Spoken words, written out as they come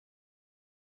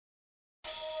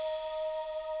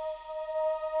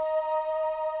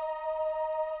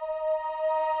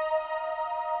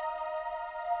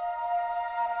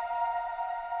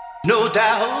no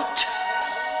doubt.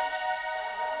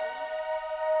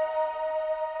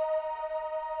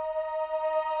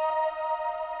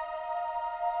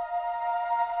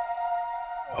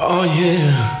 Oh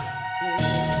yeah.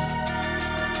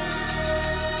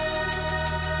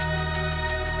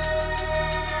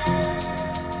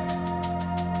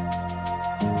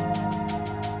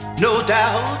 No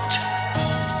doubt.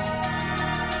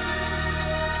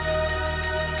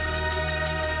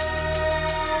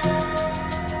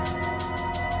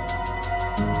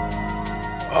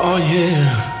 Oh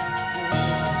yeah.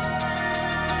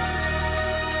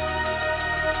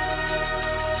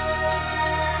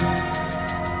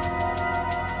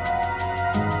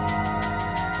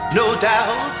 No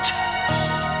doubt.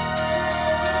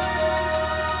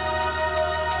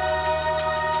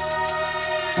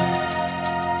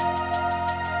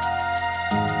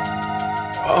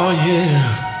 Oh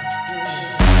yeah.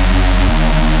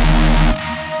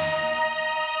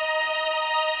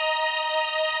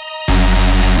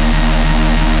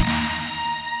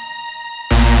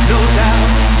 No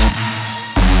doubt.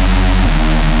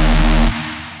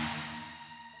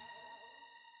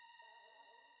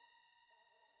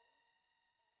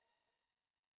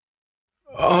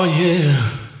 Oh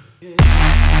yeah.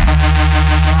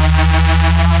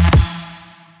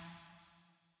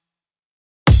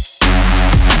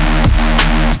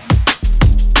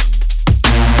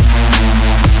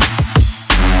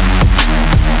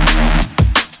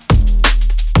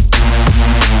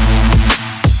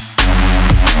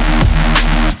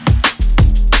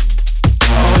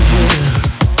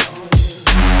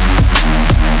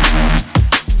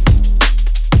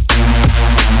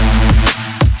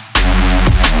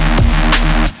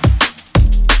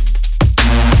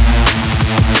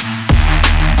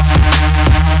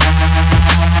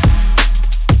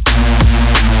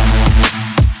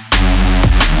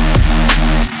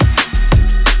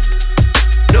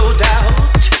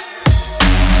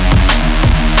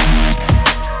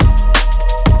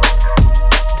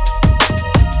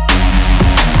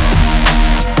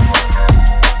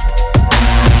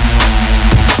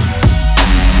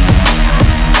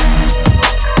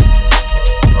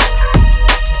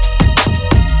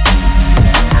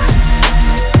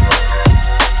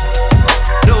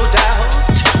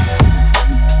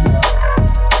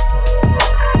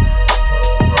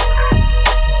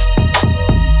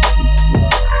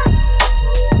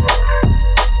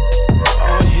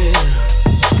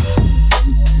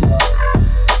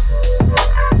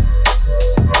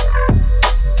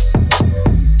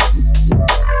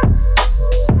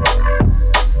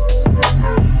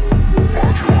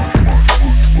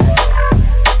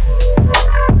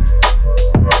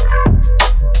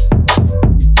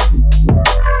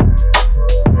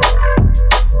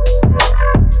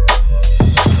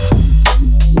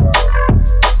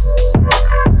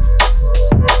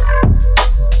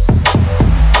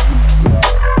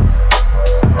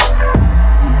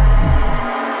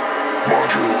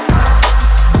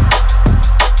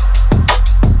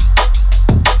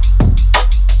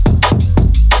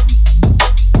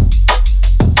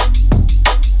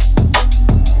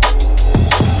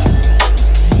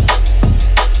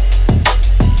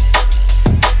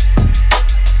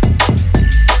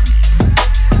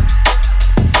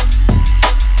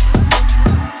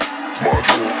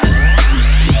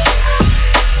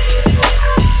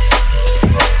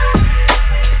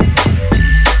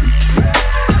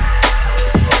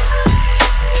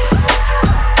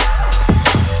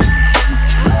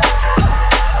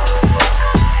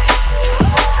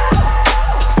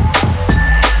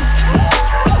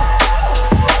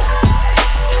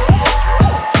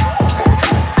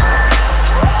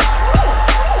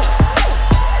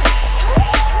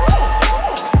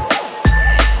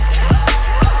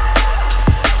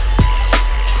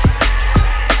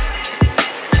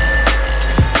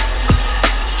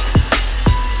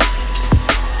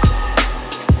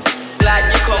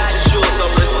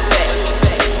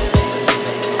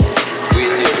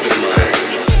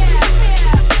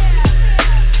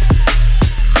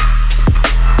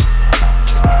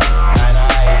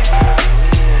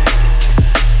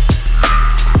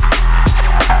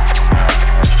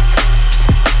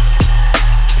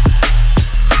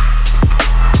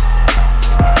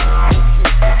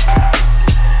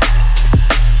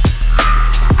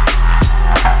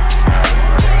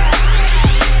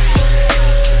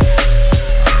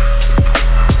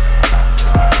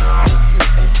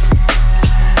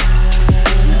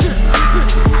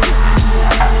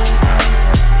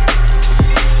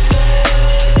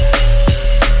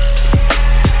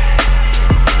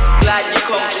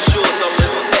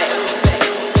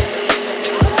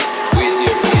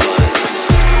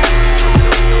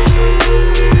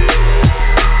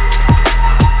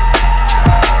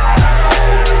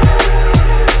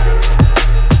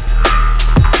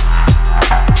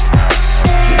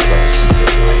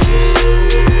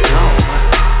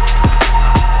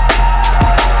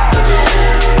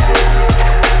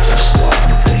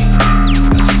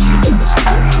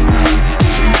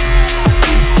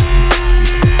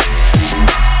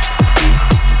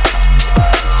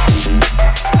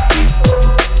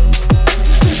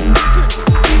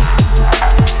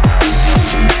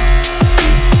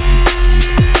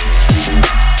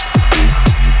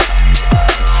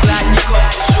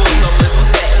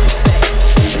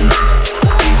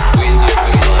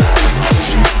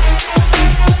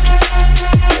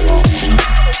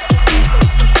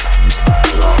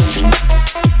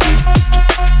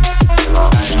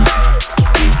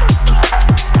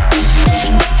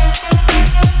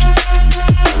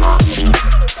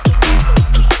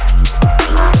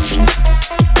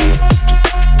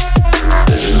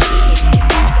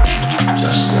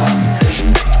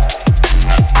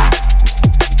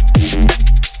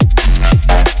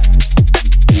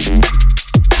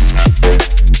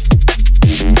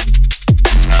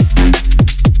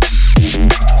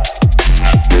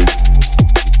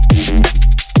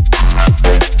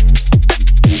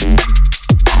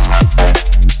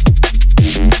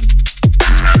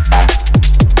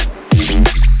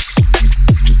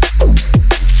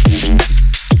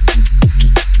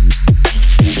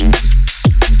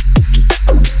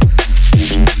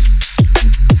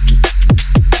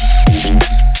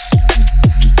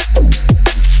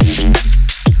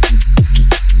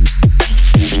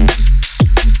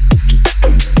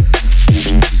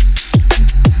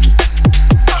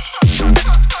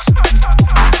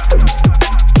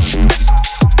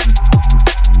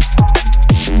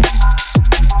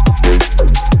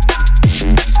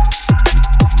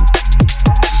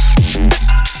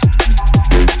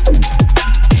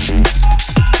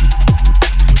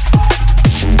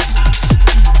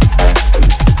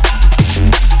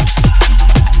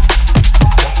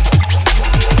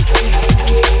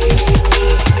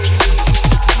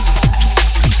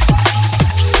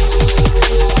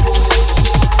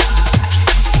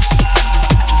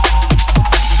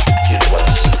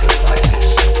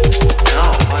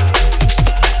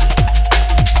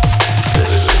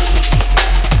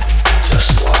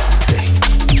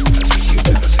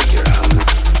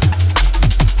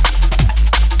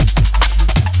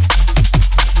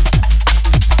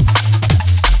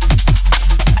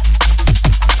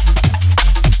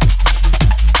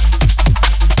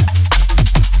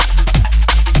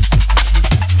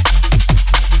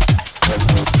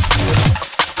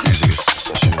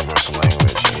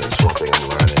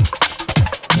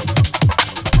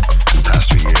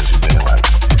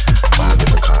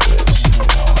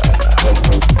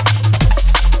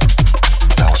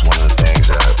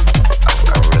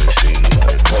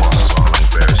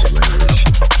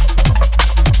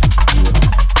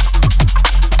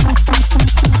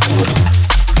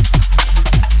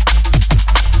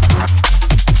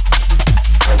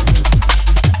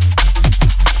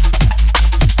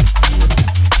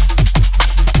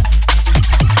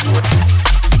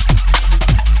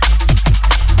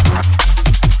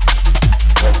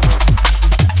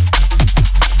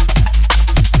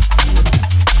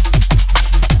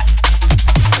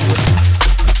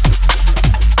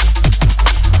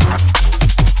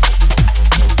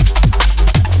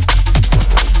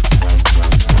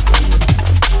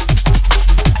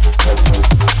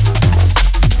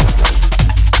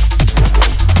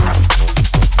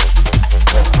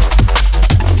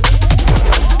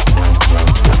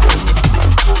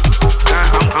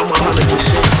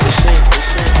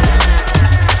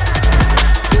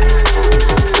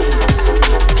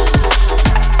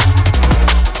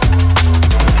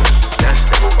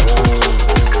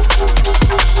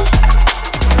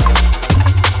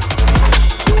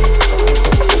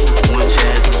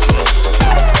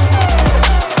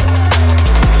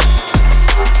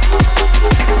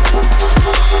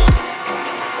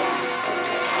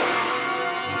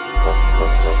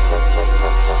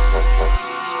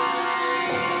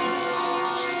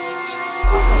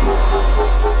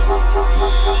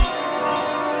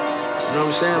 know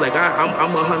what I'm saying? Like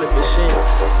I'm 100%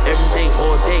 every day,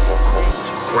 all day.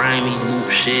 Grimy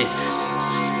loop shit.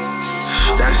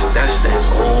 That's that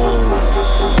old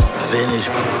vintage.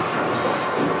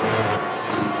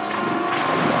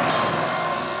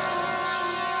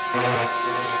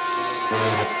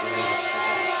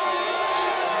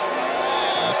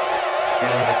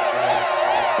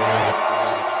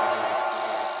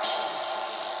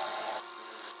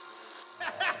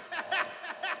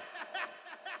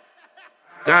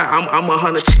 God, I'm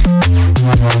 100%.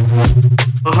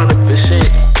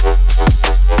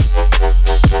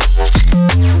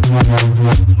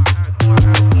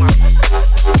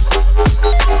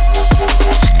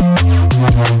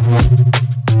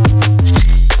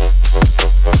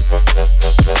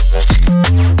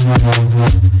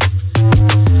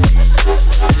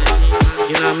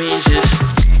 You know what I mean? Just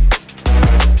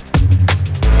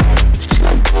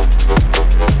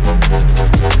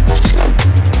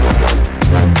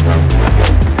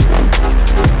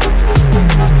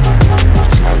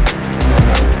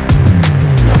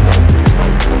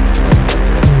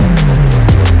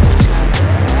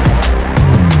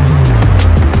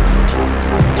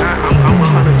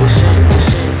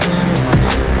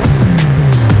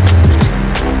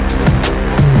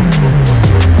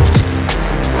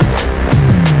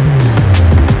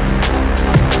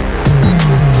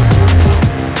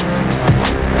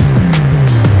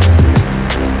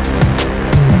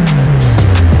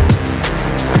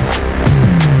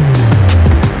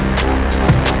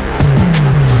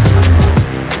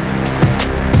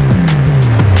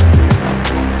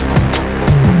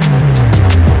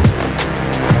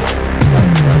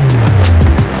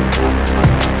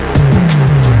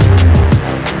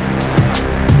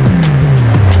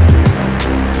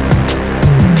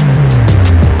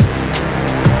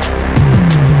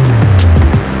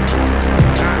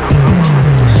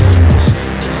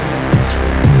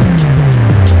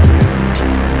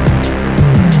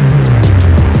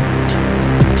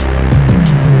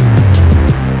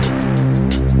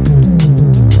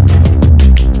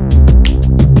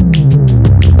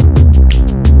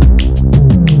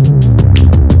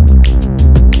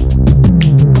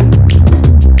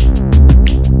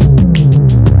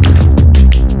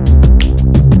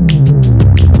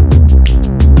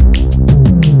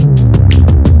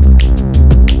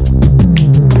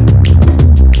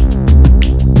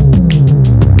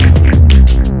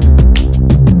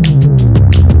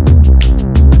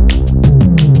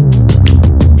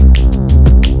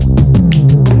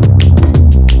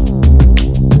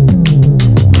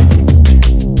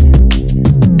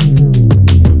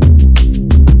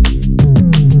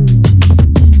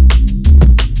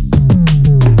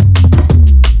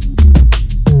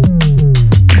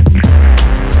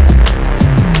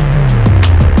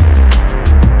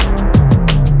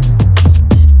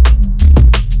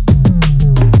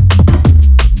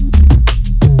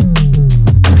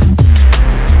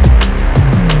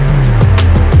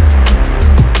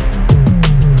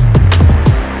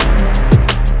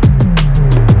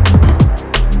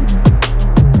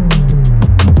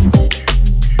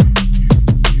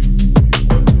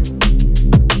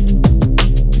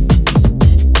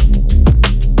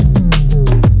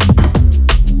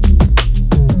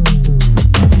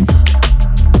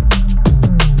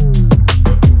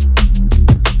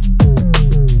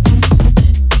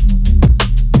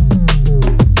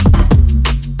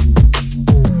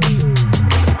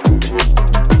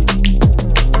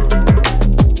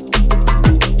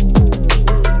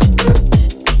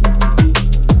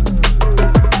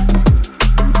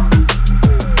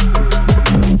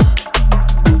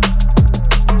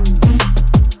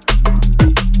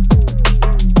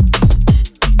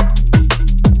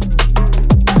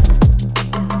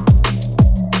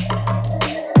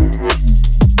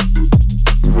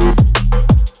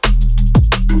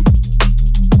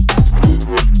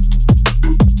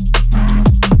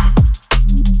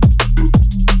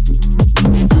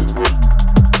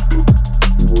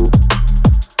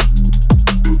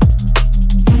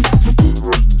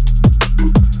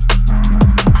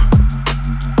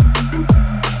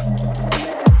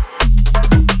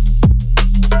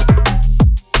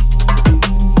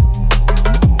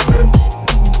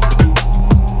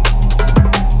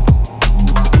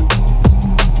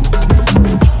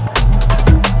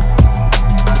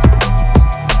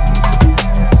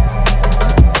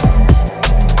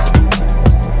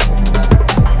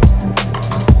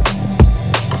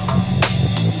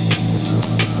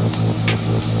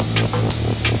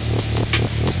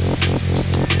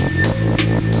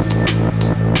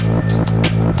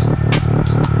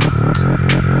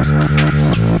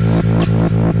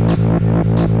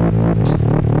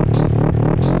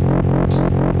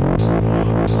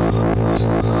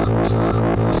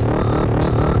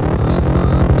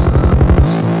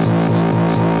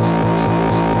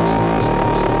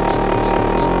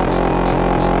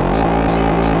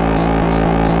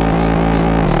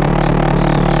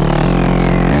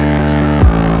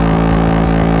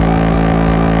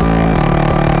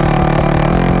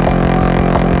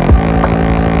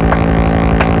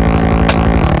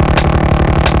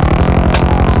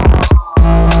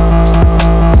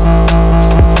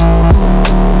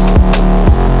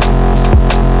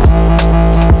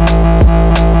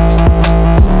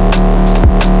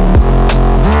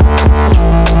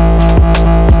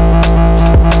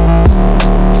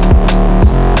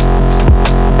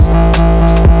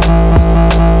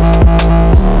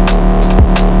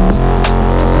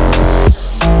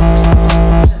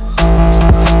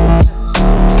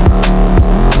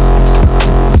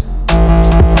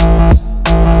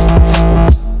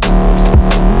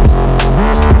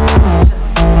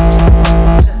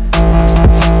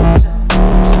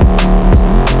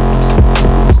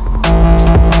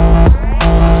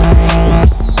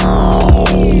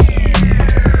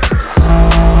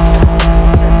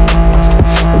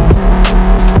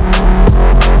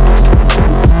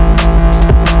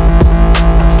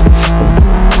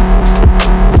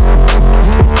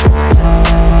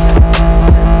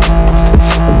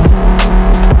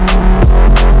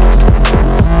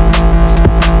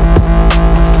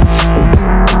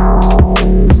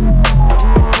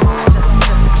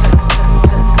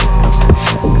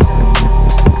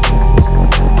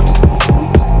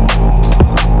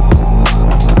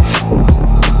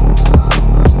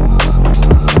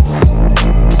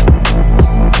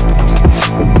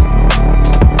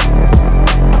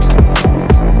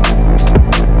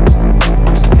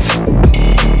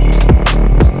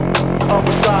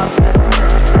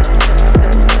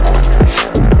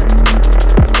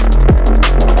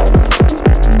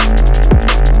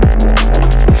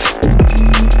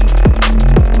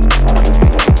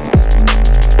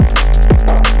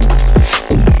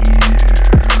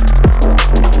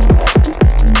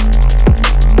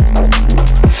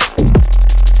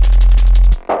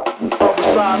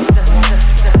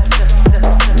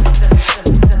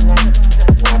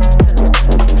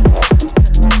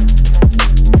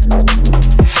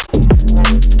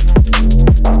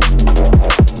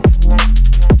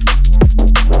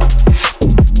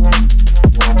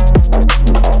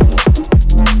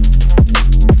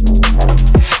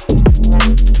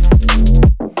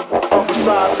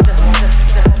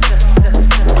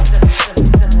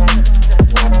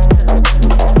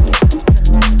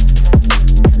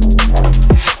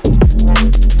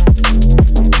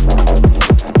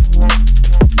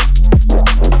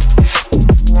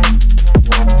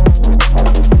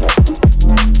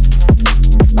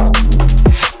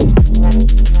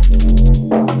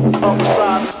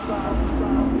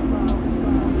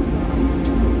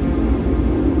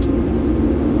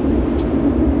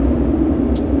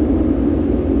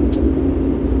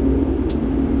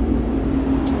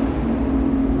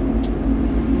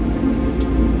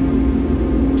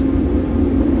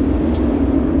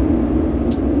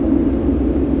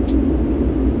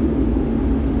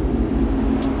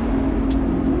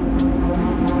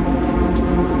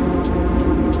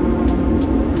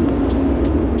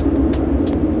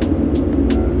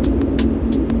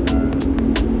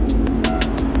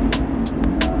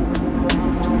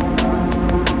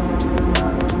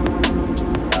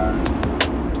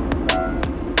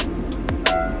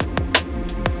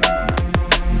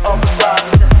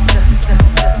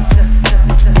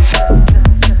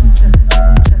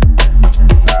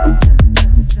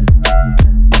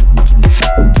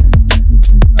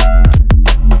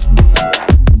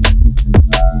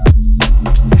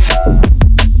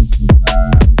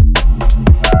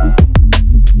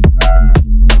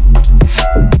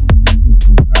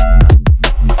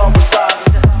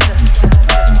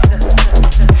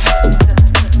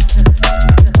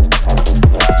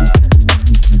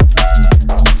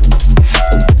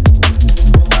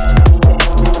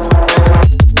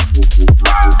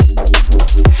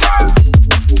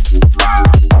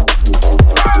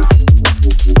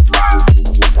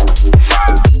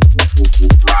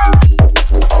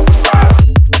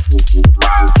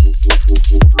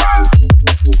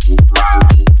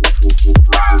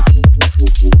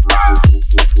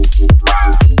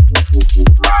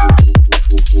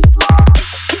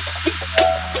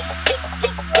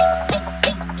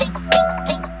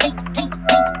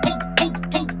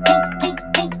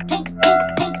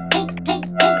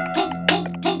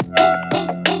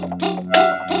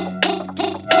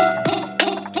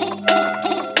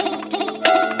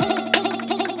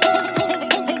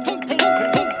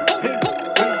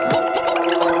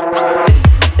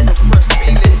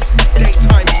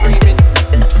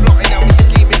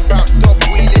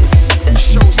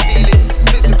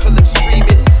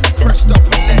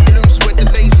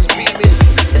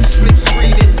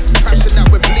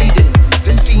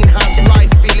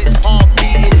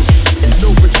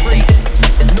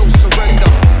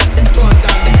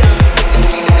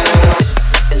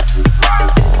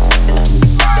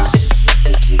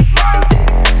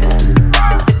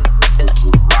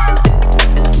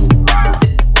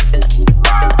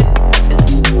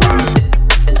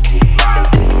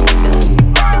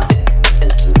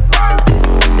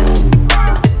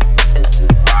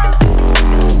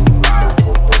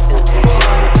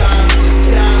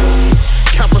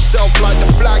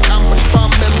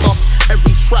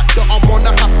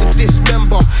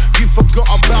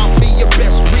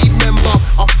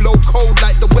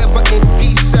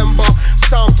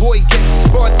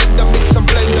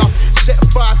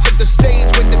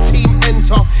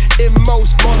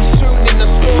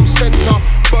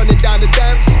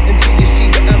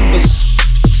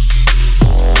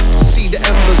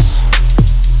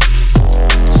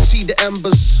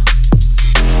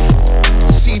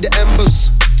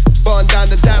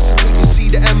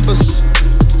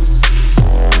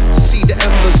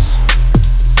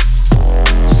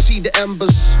see the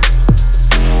embers.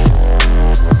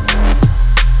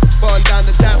 Burn down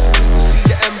the dance floor, you see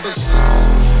the embers.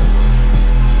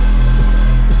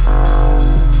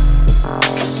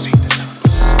 See the embers.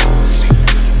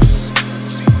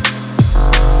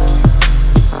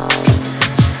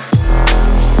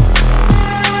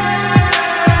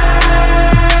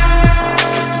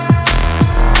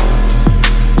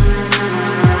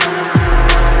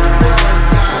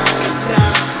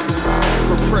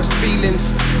 Feelings,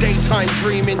 daytime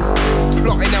dreaming,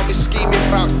 plotting out me scheming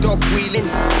about dog wheeling,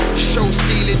 show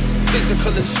stealing,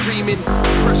 physical and streaming,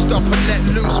 pressed up and let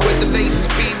loose when the laser's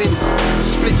beaming,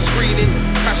 split screening,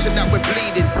 passion that we're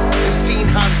bleeding, the scene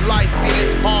has life, feel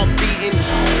its heart beating,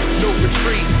 no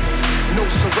retreat, no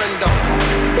surrender,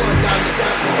 burn down the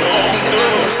dance until you see the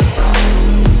embers.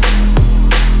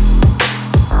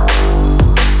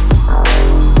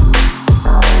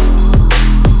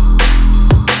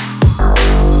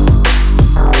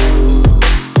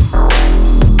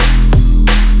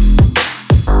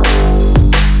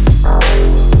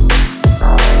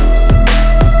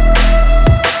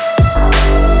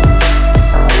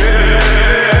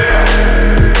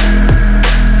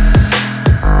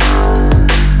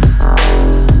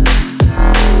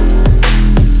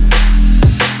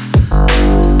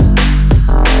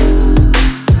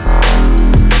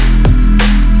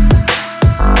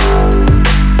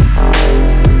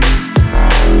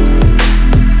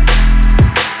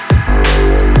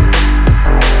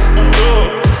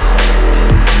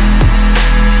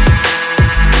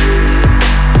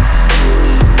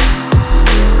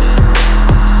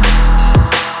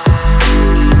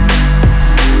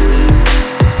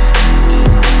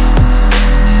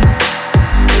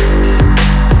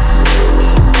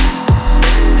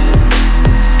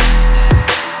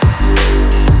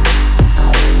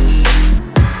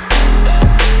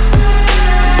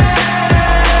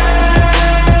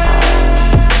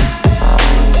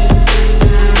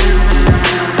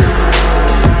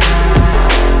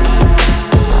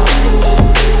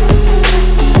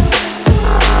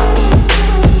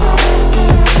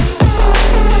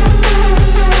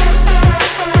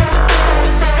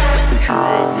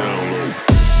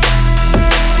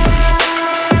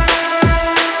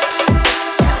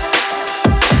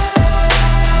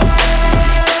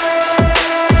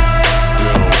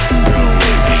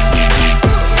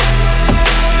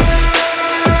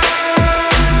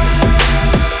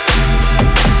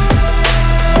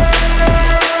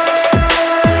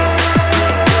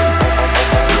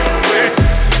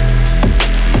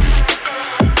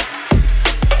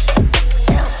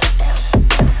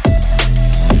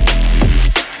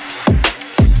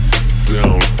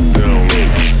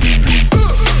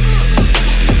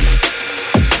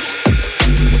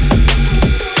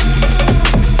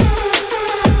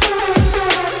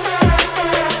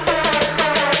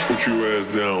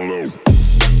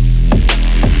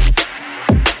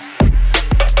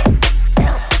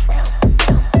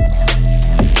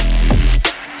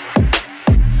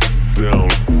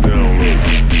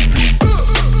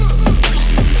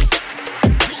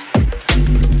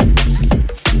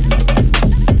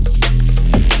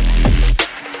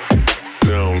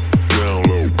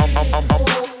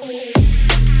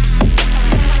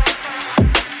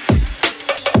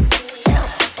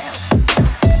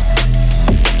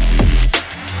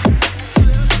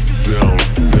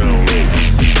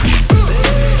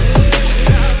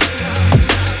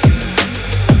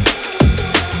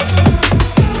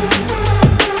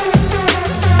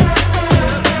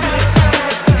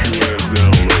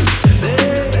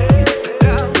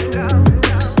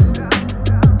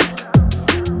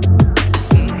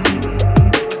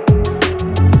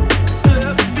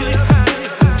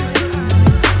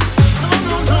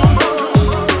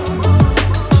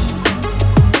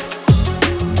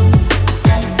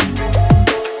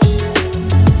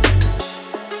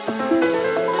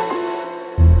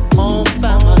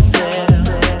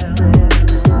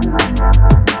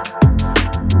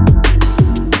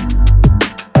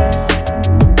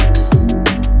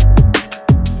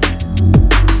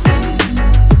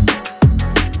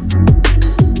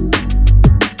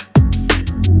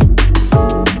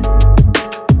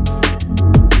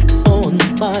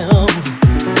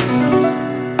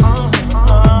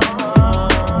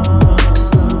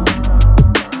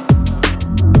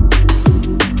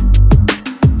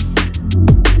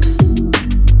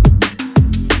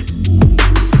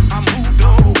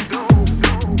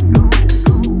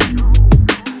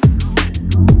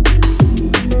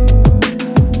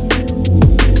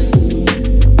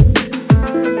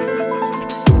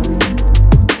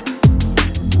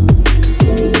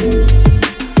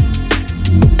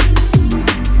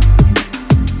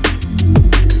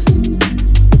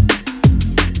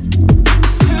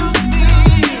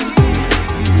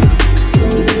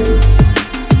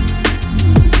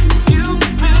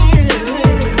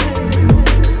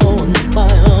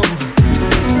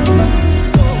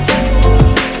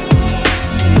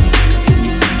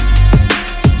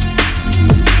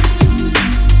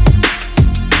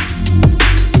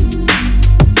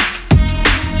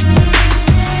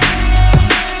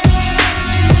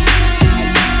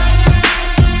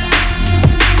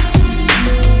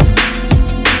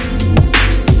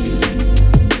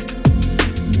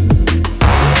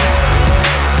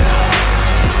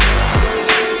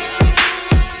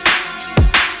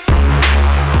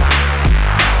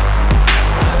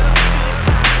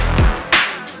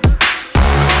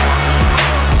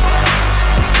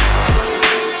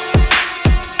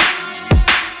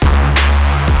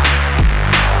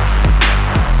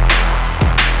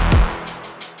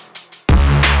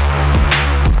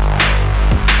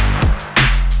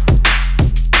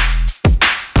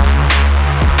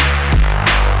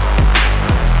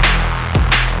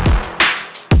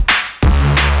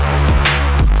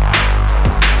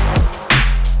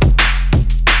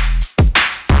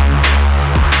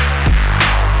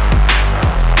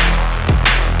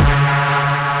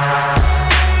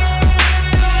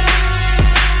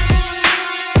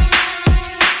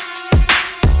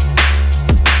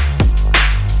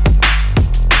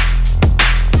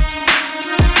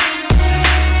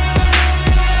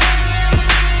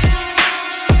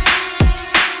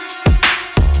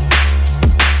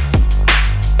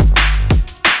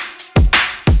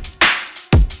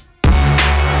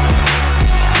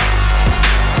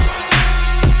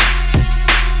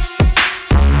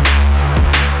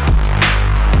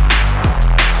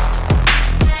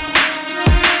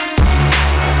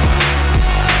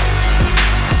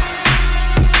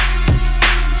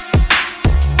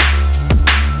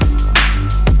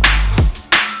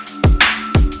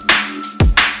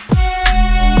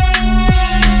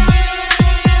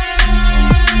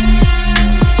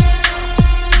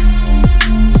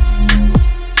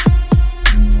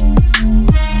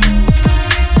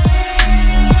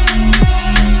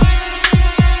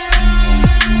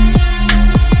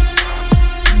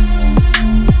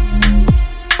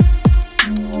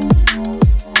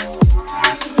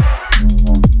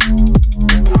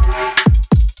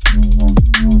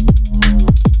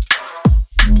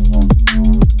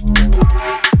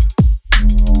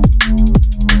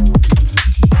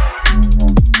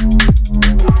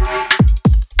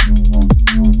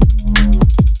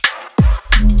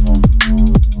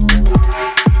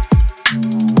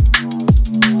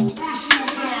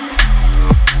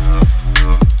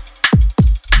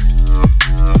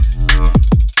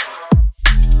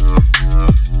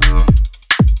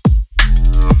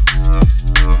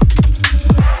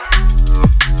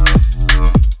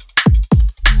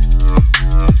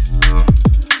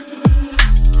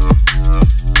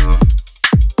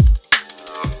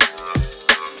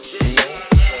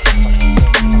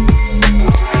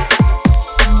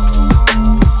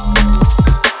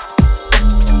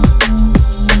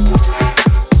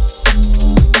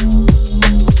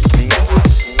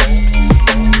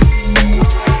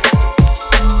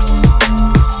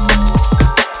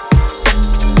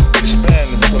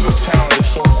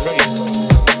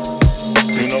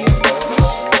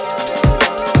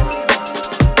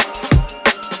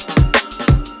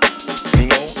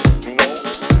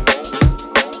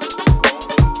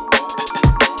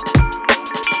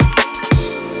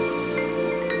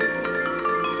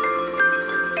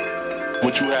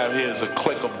 What you have here is a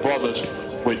clique of brothers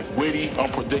with witty,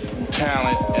 unpredictable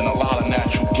talent and a lot of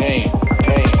natural game.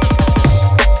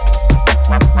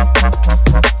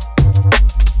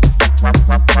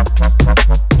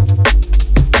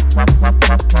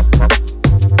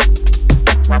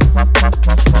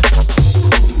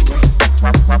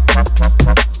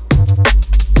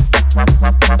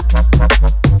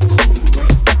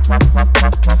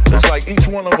 It's like each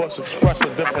one of us express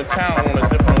a different talent on a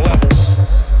different level.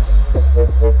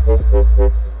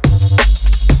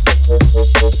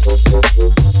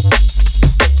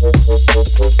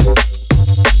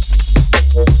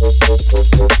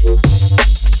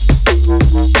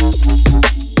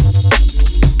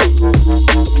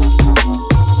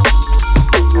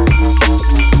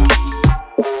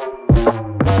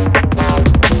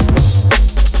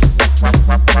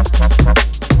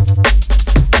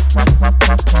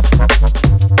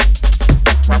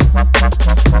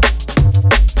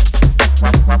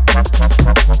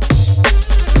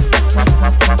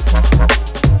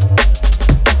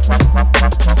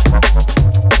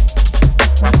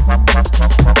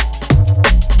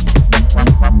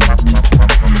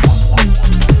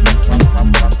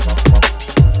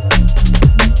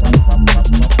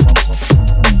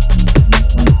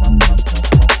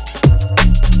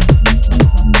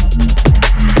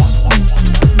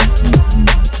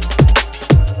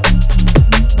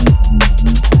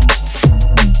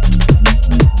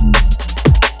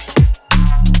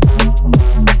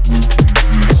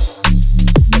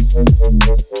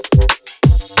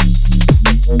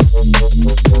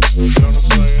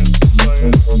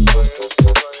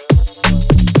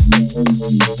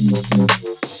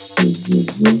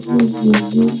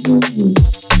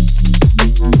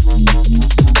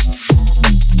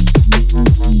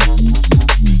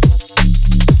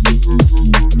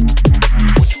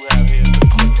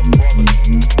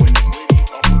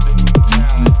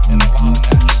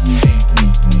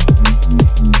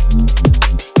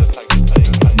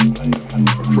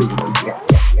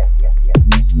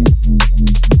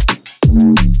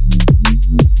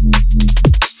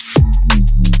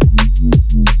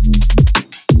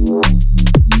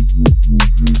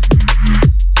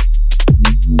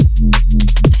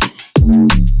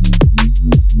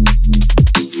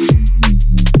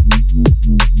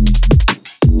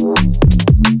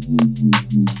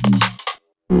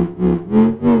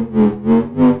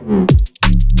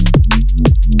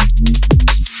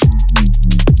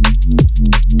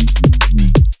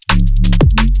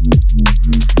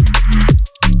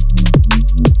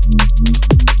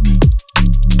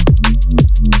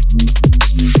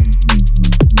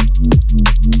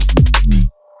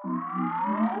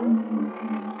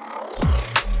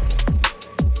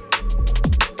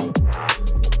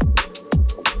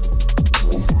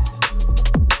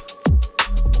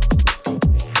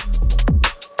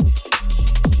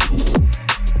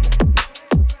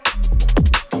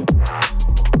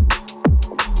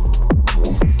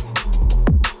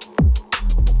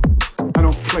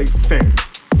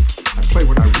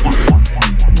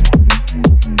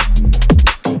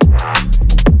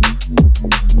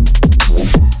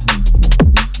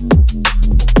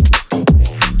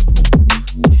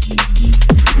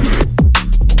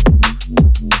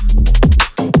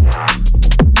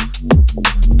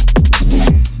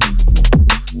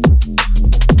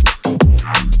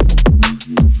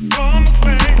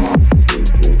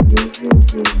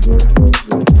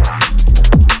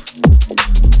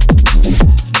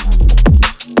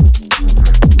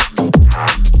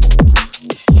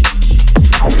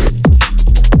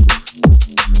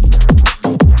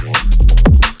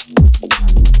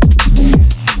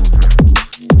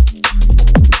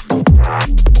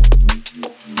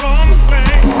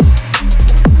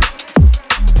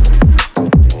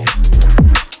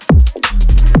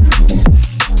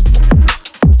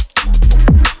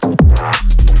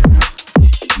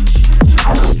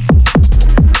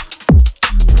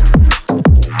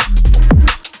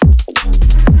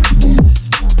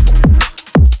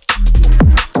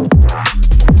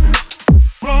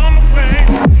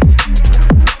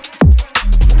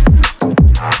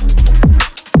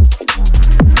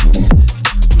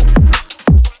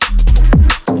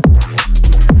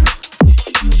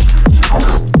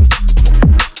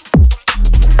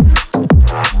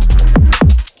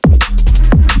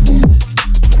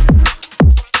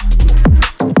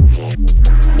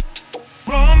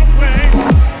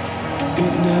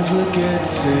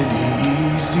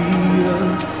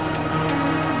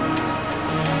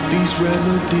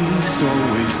 remedy's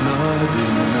always not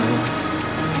enough.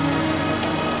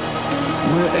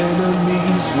 We're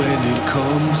enemies when it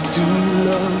comes to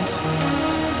love.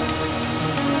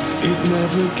 It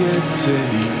never gets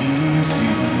any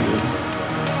easier.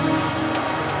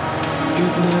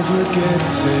 It never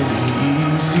gets any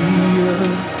easier.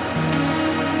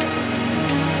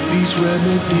 These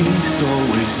remedies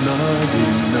always not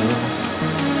enough.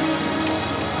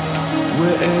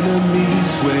 We're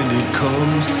enemies when it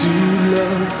comes to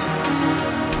love.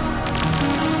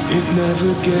 It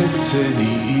never gets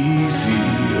any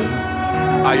easier.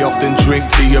 I often drink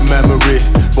to your memory,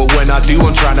 but when I do,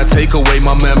 I'm trying to take away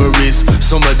my memories.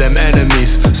 Some of them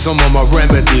enemies, some of my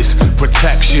remedies,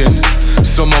 protection.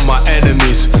 Some of my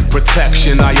enemies,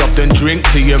 protection. I often drink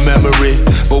to your memory,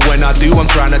 but when I do, I'm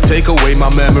trying to take away my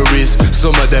memories.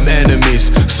 Some of them enemies,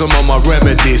 some of my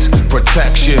remedies,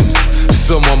 protection.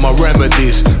 Some of my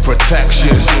remedies,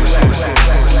 protection.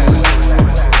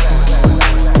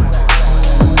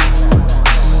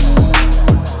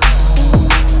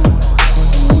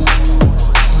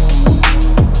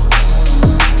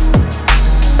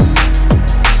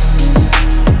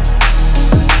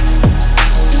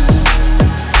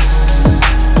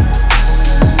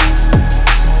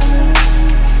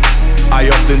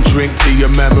 Drink to your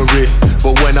memory,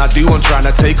 but when I do, I'm trying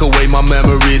to take away my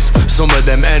memories. Some of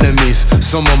them enemies,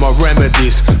 some of my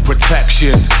remedies,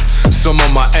 protection. Some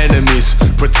of my enemies,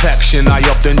 protection. I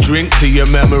often drink to your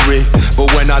memory,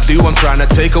 but when I do, I'm trying to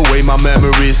take away my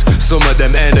memories. Some of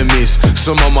them enemies,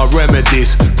 some of my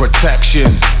remedies, protection.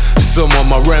 Some of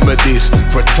my remedies,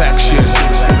 protection.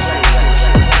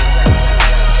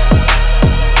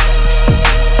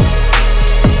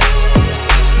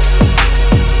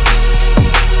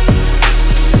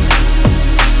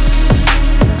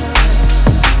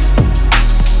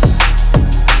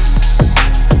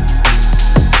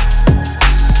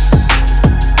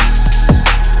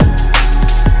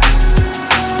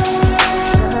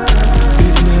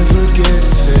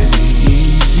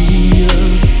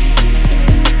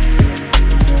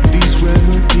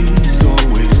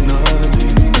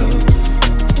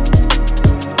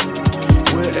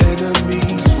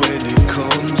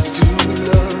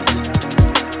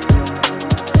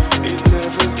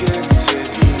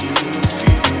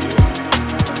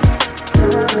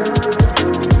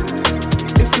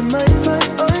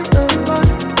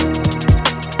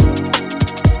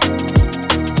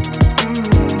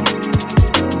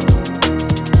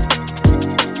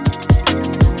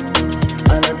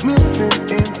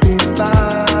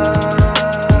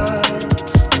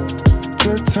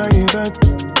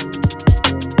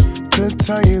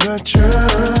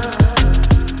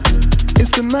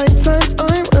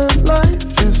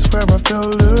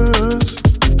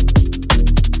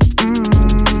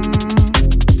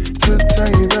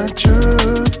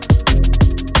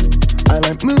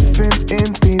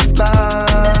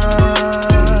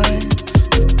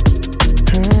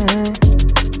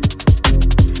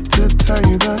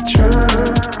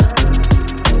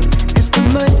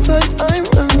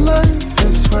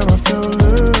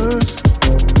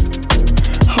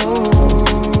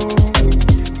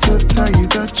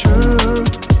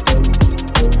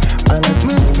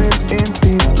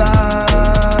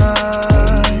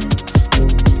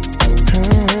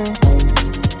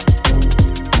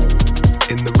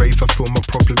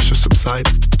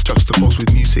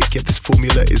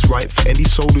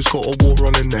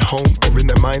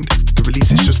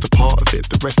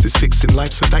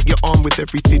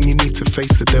 Everything you need to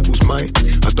face the devil's mind.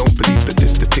 I don't believe that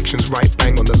this depiction's right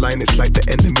bang on the line. It's like the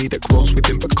enemy that grows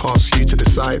within but casts you to the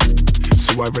side.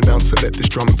 So I renounce and let this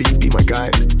drum beat be my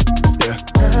guide. Yeah.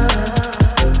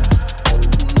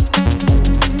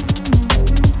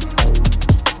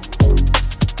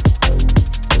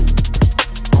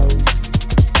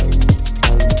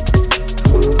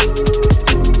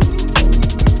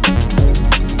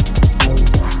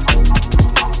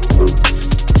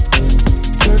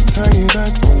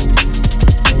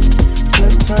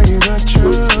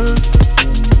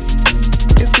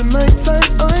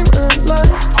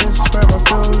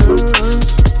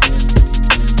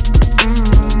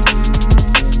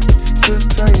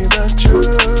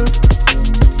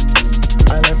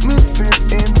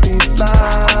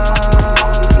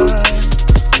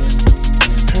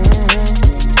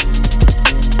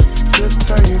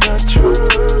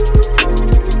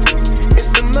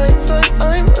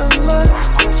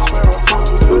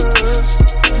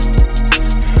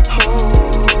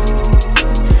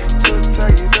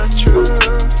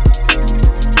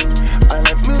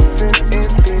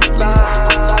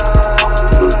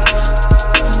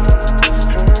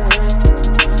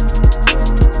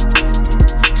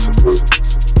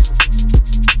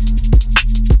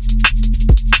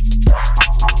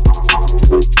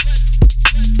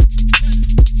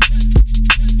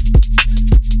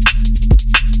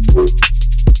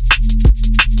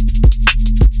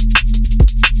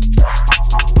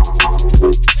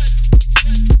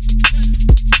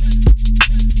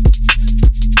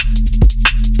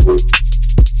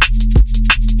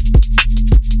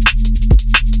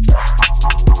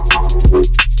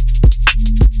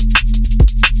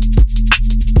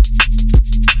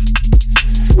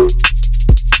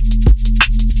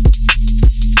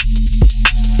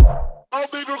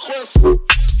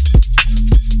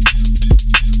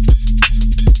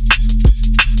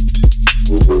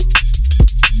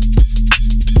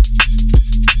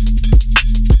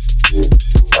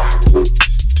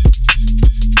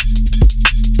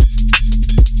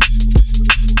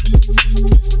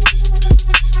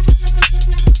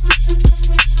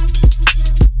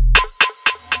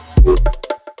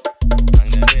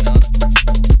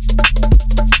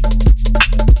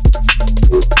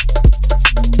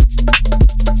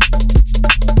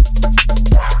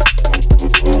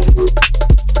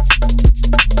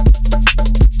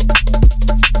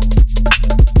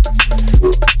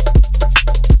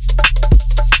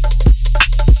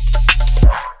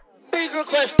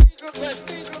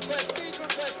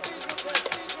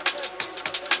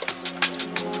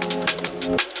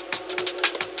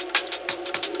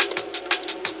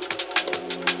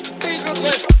 We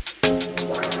not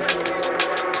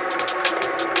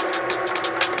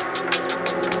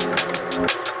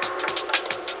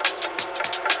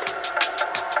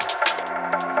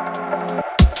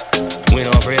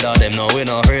afraid of them, no, we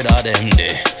not afraid of them,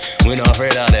 day. We not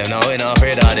afraid of them, no, we not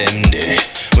afraid of them, day.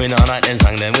 We not like them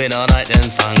song, them, we not like them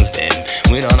songs, them.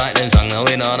 We not like them song, no,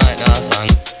 we not like that song.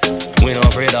 We not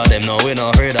afraid of them, no, we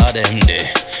not afraid of them, day.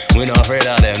 We not afraid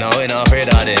of them, no, we not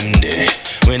afraid of them, day.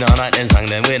 We not like them song,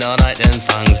 them, we not like them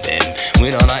songs, them. We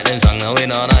not like them song, no, we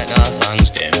not like that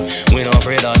songs, them. We not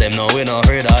afraid of them, no, we not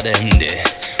afraid of them, day.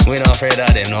 We not afraid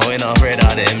of them, no, we not afraid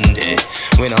of them, day.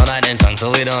 We don't like them songs,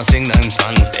 so we don't sing them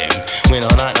songs, them. We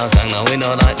don't like no song, no, we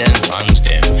don't like them songs,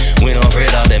 them. We not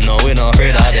afraid of them, no, we not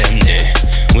afraid of them, day.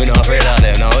 We not afraid of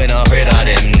them, no, we not afraid of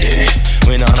them, day.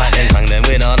 We don't like them songs, them,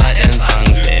 we don't like them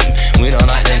songs, them. We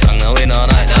don't like them songs, no, we don't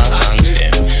like that songs,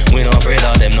 them. We not afraid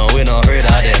of them, no, we not afraid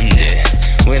of them, day.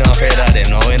 We not afraid of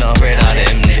them, no, we not afraid of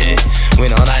them, day. We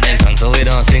don't like them songs, so we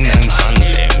don't sing them songs,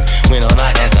 them. We don't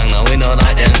like them songs, no, we don't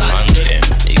like them songs, them.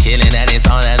 You killing any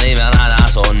song that even like that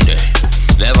Sunday.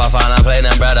 Never find a play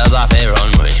them brothers off a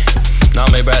runway. Now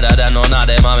me brother that know not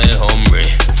them mommy hungry.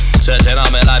 Searching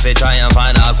on my life, try and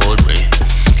find a good way.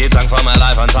 Keep thankful for my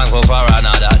life and thankful for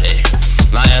another day.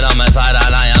 Lying on my side, a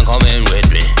lion coming with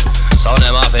me. Saw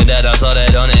them off in dead, so they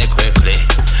done it quickly.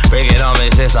 Bring it on me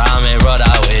sister and me brother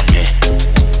with me.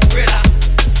 Brother,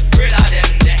 brother them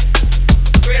there.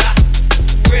 Brother,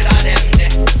 brother them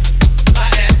there.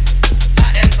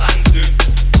 Like them songs do.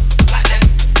 Like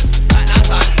that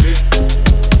song do.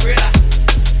 Brother,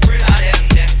 brother them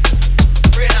there.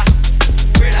 Brother,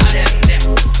 brother them there.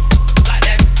 Like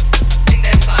them, sing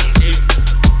them songs do.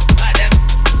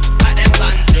 Like them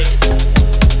songs do.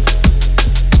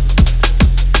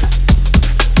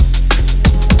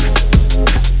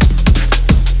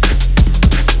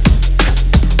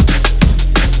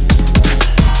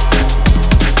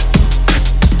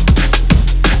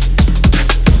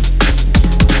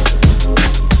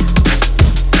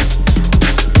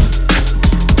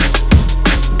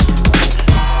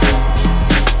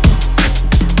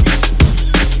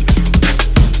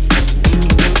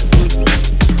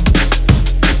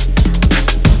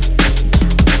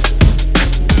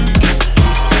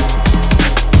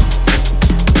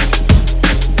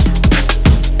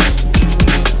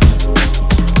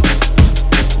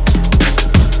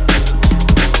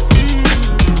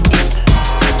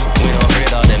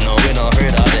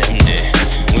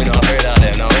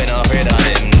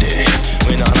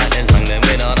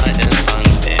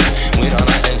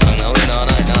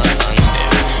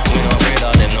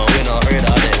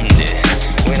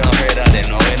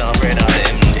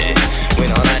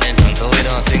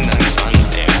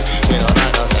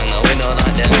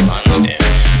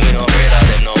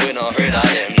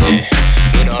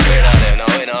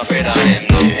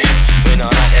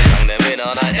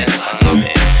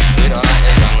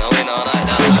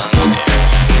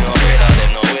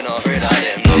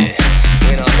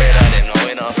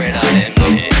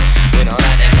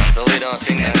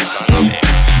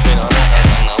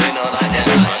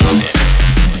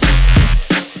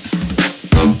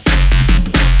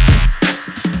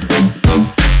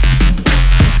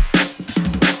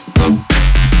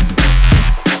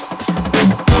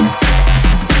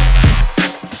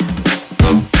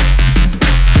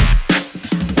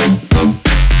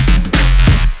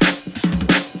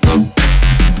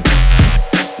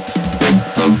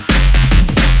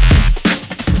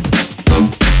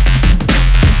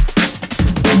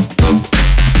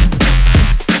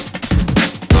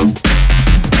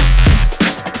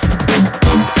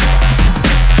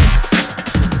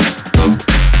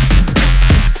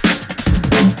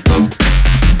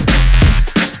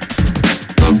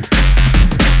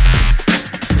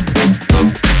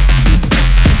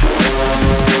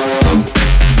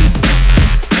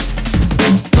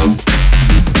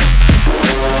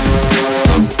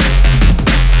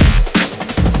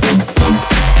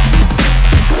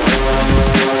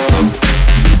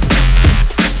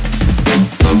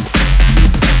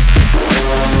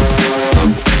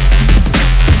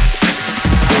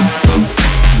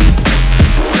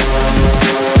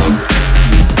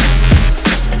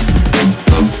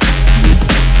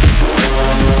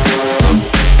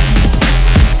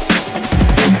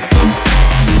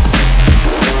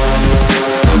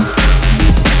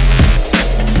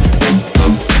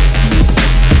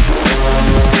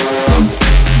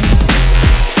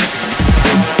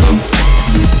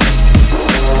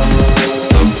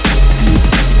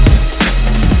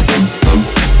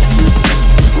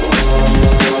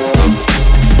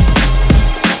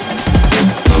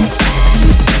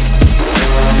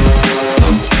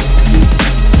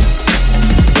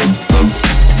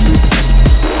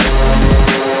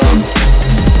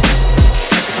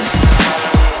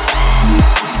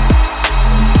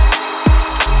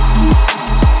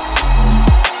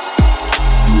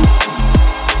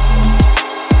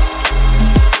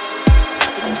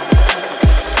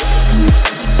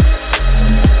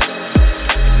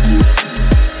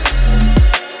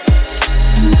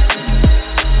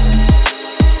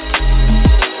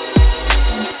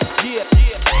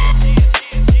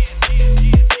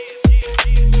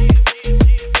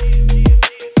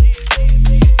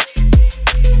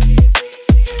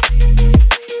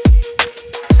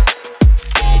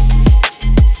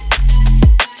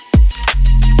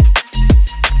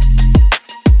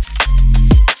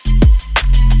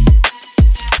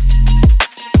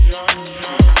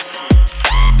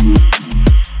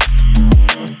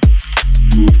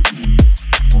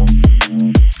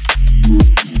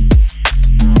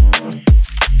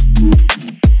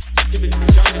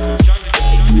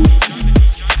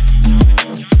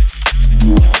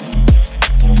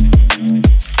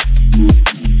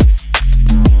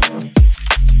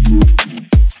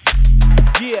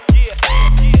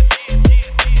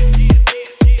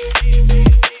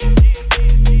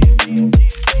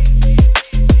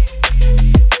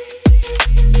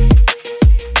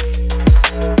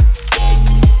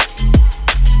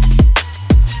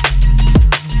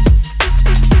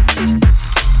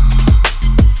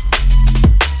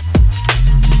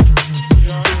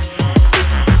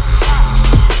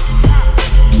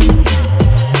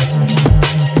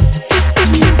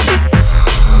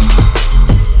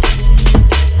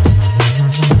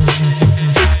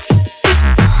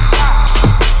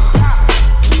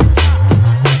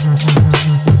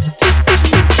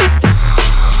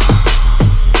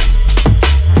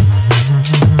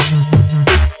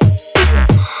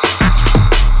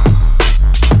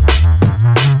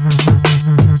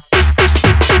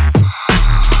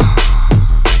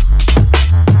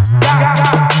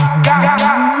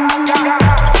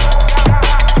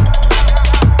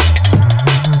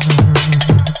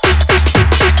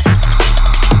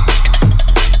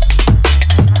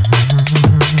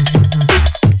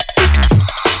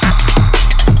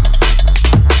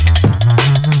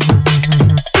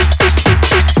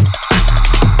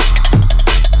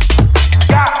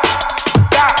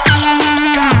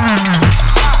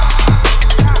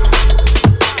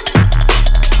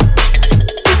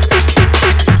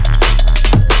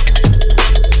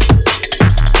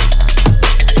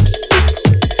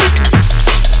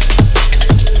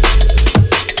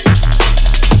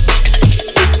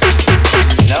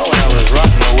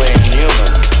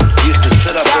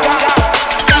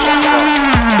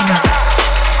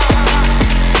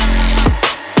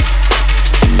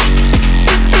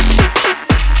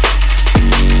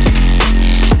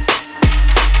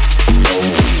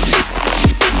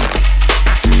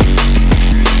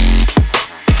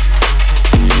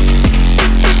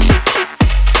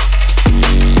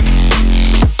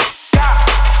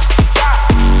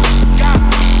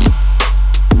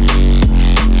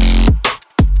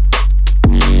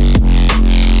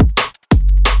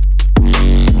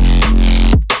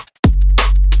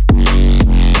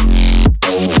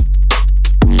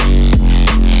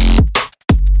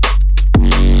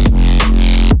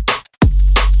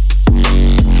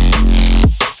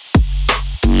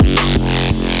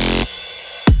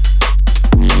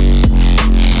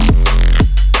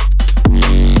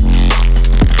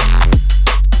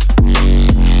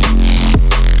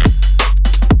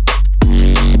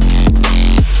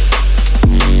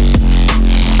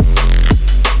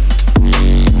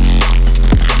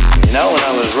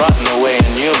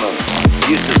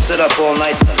 up all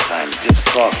night sometimes, just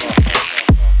talking.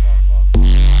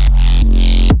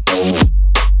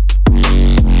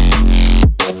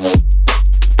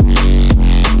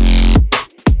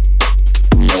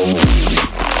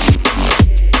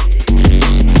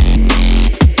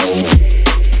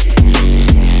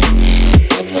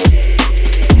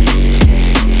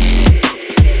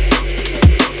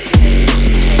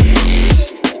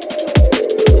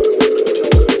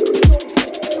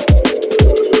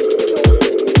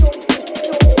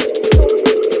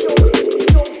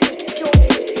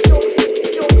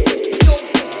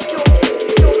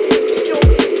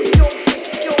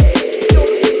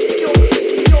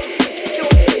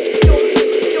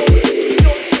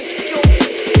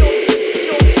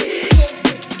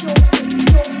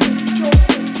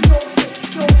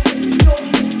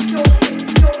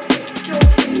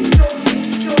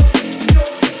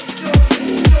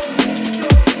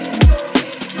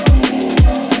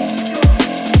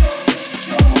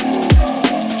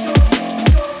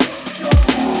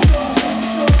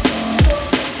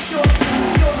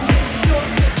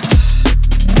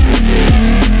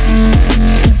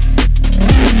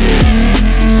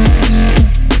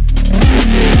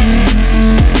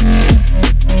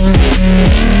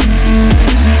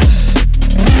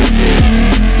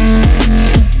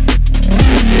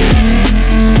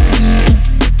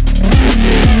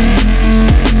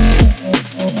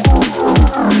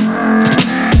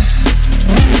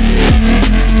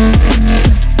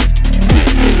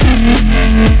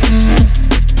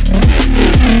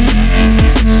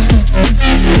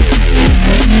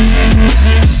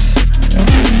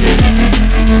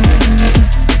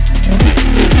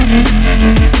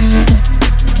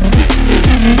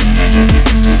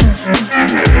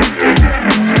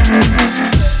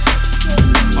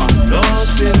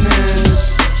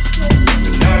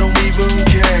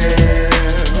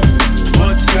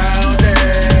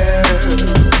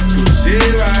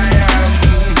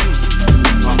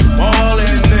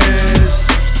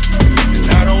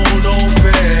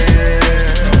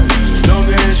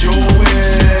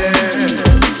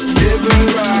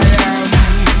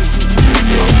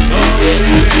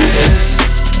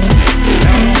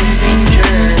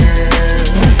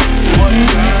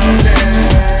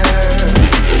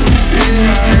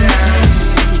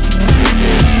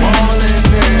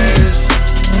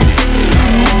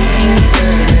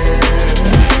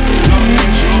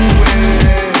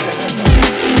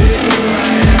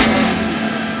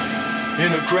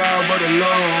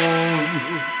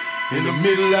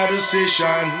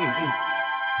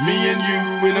 Me and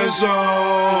you in a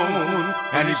zone,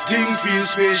 and this thing feels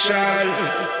special.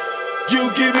 You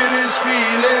give me this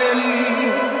feeling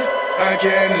I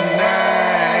can't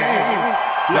deny.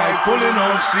 Like pulling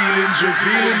off ceilings, you're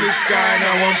feeling the sky.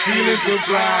 Now I'm feeling to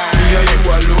fly. Me and you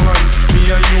alone, me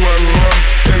and you alone.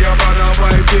 Yeah, you're on a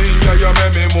vibe thing, yeah, you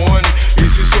make me moan.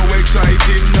 This is so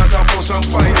exciting, not a fuss I'm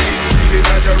fighting. Feeling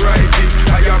like the right thing,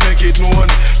 I make it known.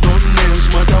 Nothing else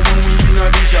matter when we in a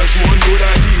this as one. Know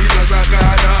that Jesus a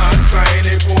God and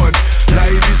tiny phone.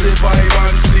 Life is a vibe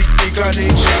and sick the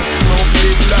connection. Don't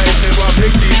live life, never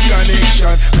make this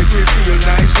connection. Make me feel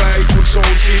nice like good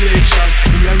soul selection.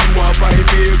 Me and you are vibe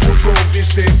here, good groove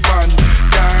this step on.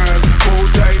 Dance,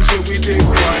 4 times so we take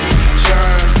one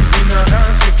chance. In a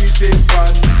dance make me step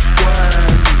on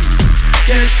one.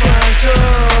 Catch my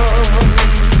soul.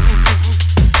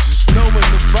 Just know when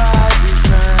the vibe is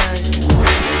nice.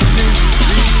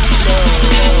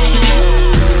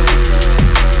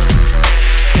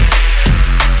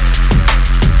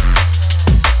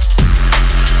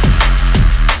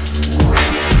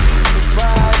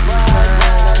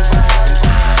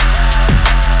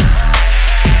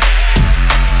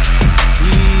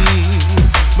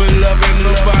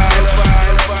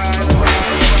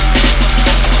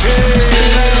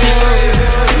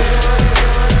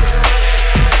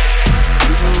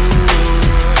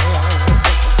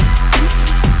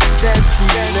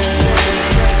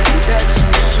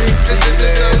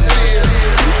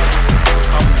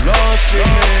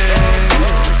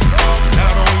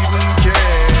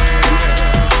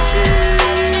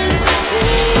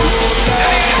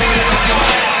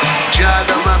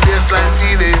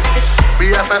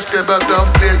 Step up,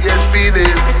 don't play yet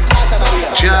feeling.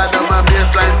 John on my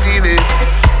baseline feeling.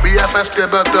 We have to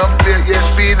step up, don't play yet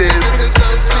feeling.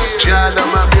 John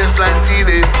on my baseline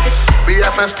feeling. We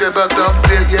have to step up, don't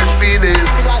play yet feeling.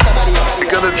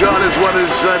 We're gonna draw this one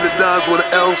inside the dance with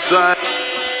an L side.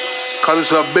 Cause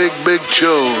it's a big, big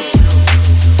tune.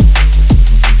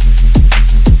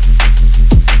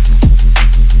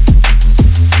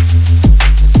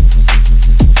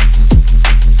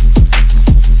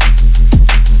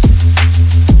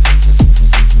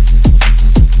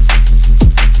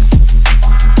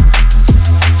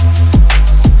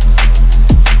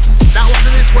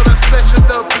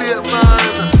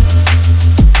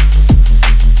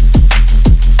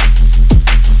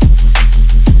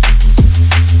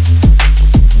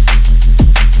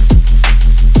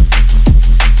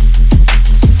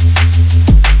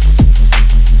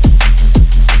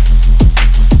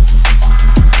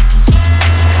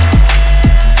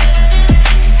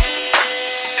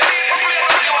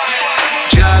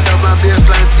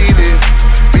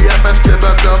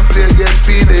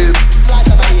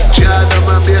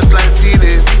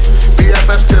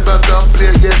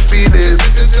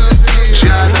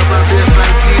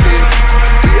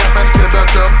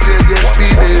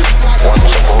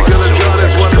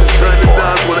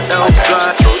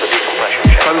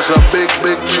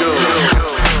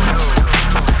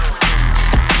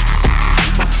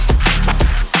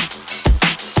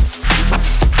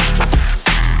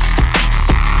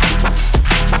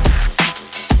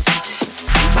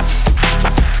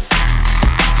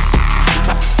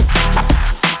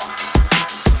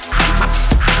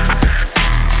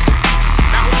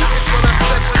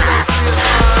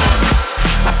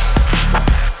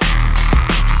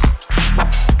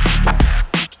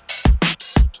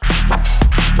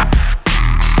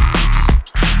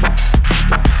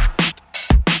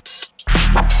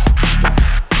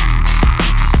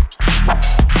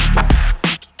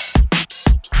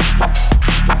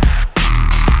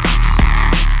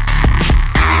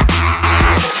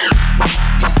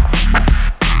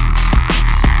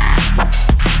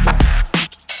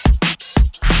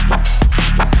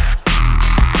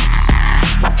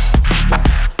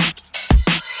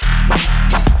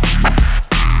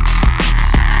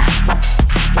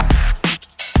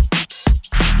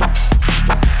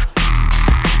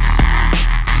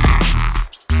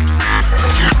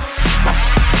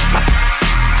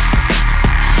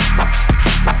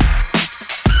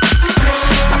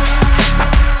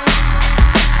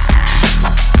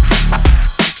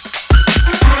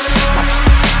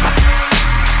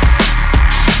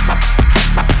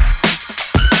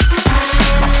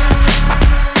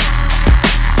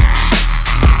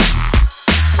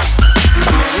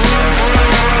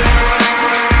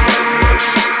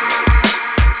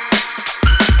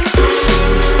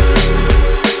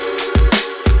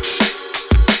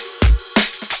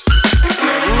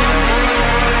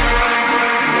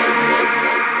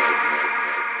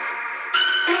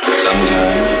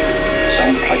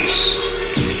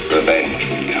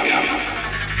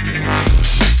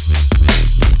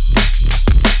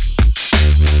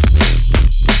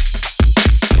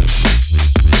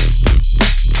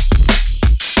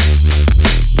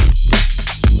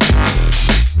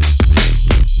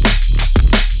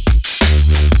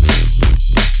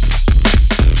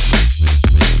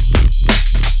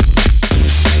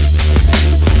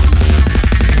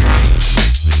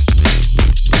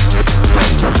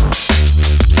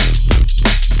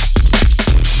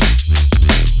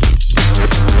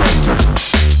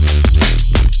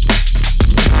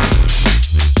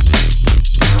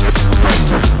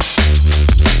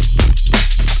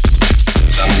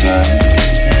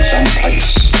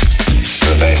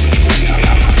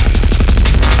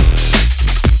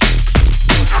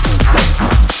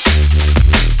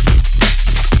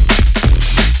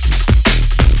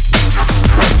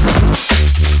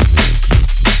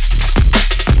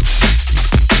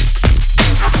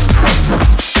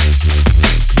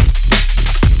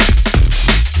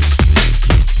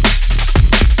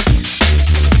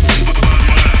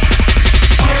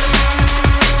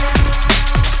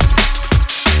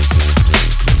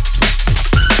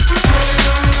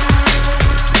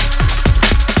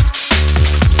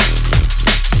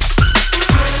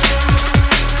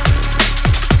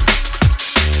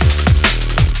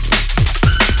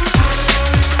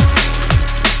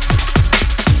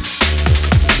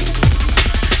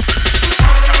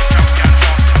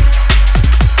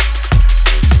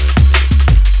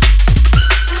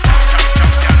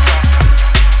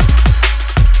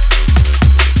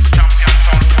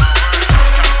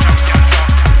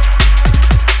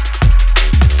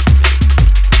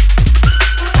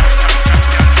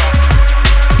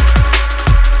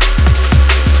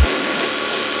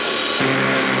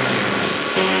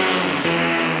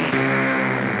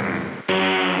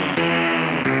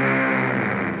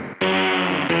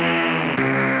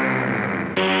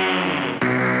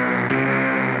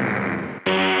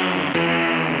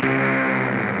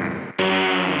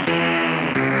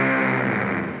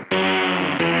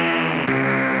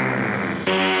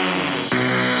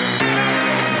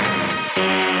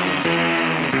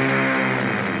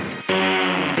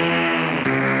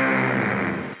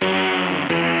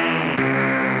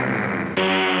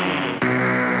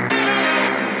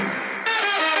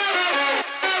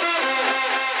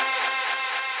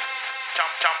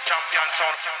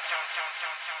 Champion sound.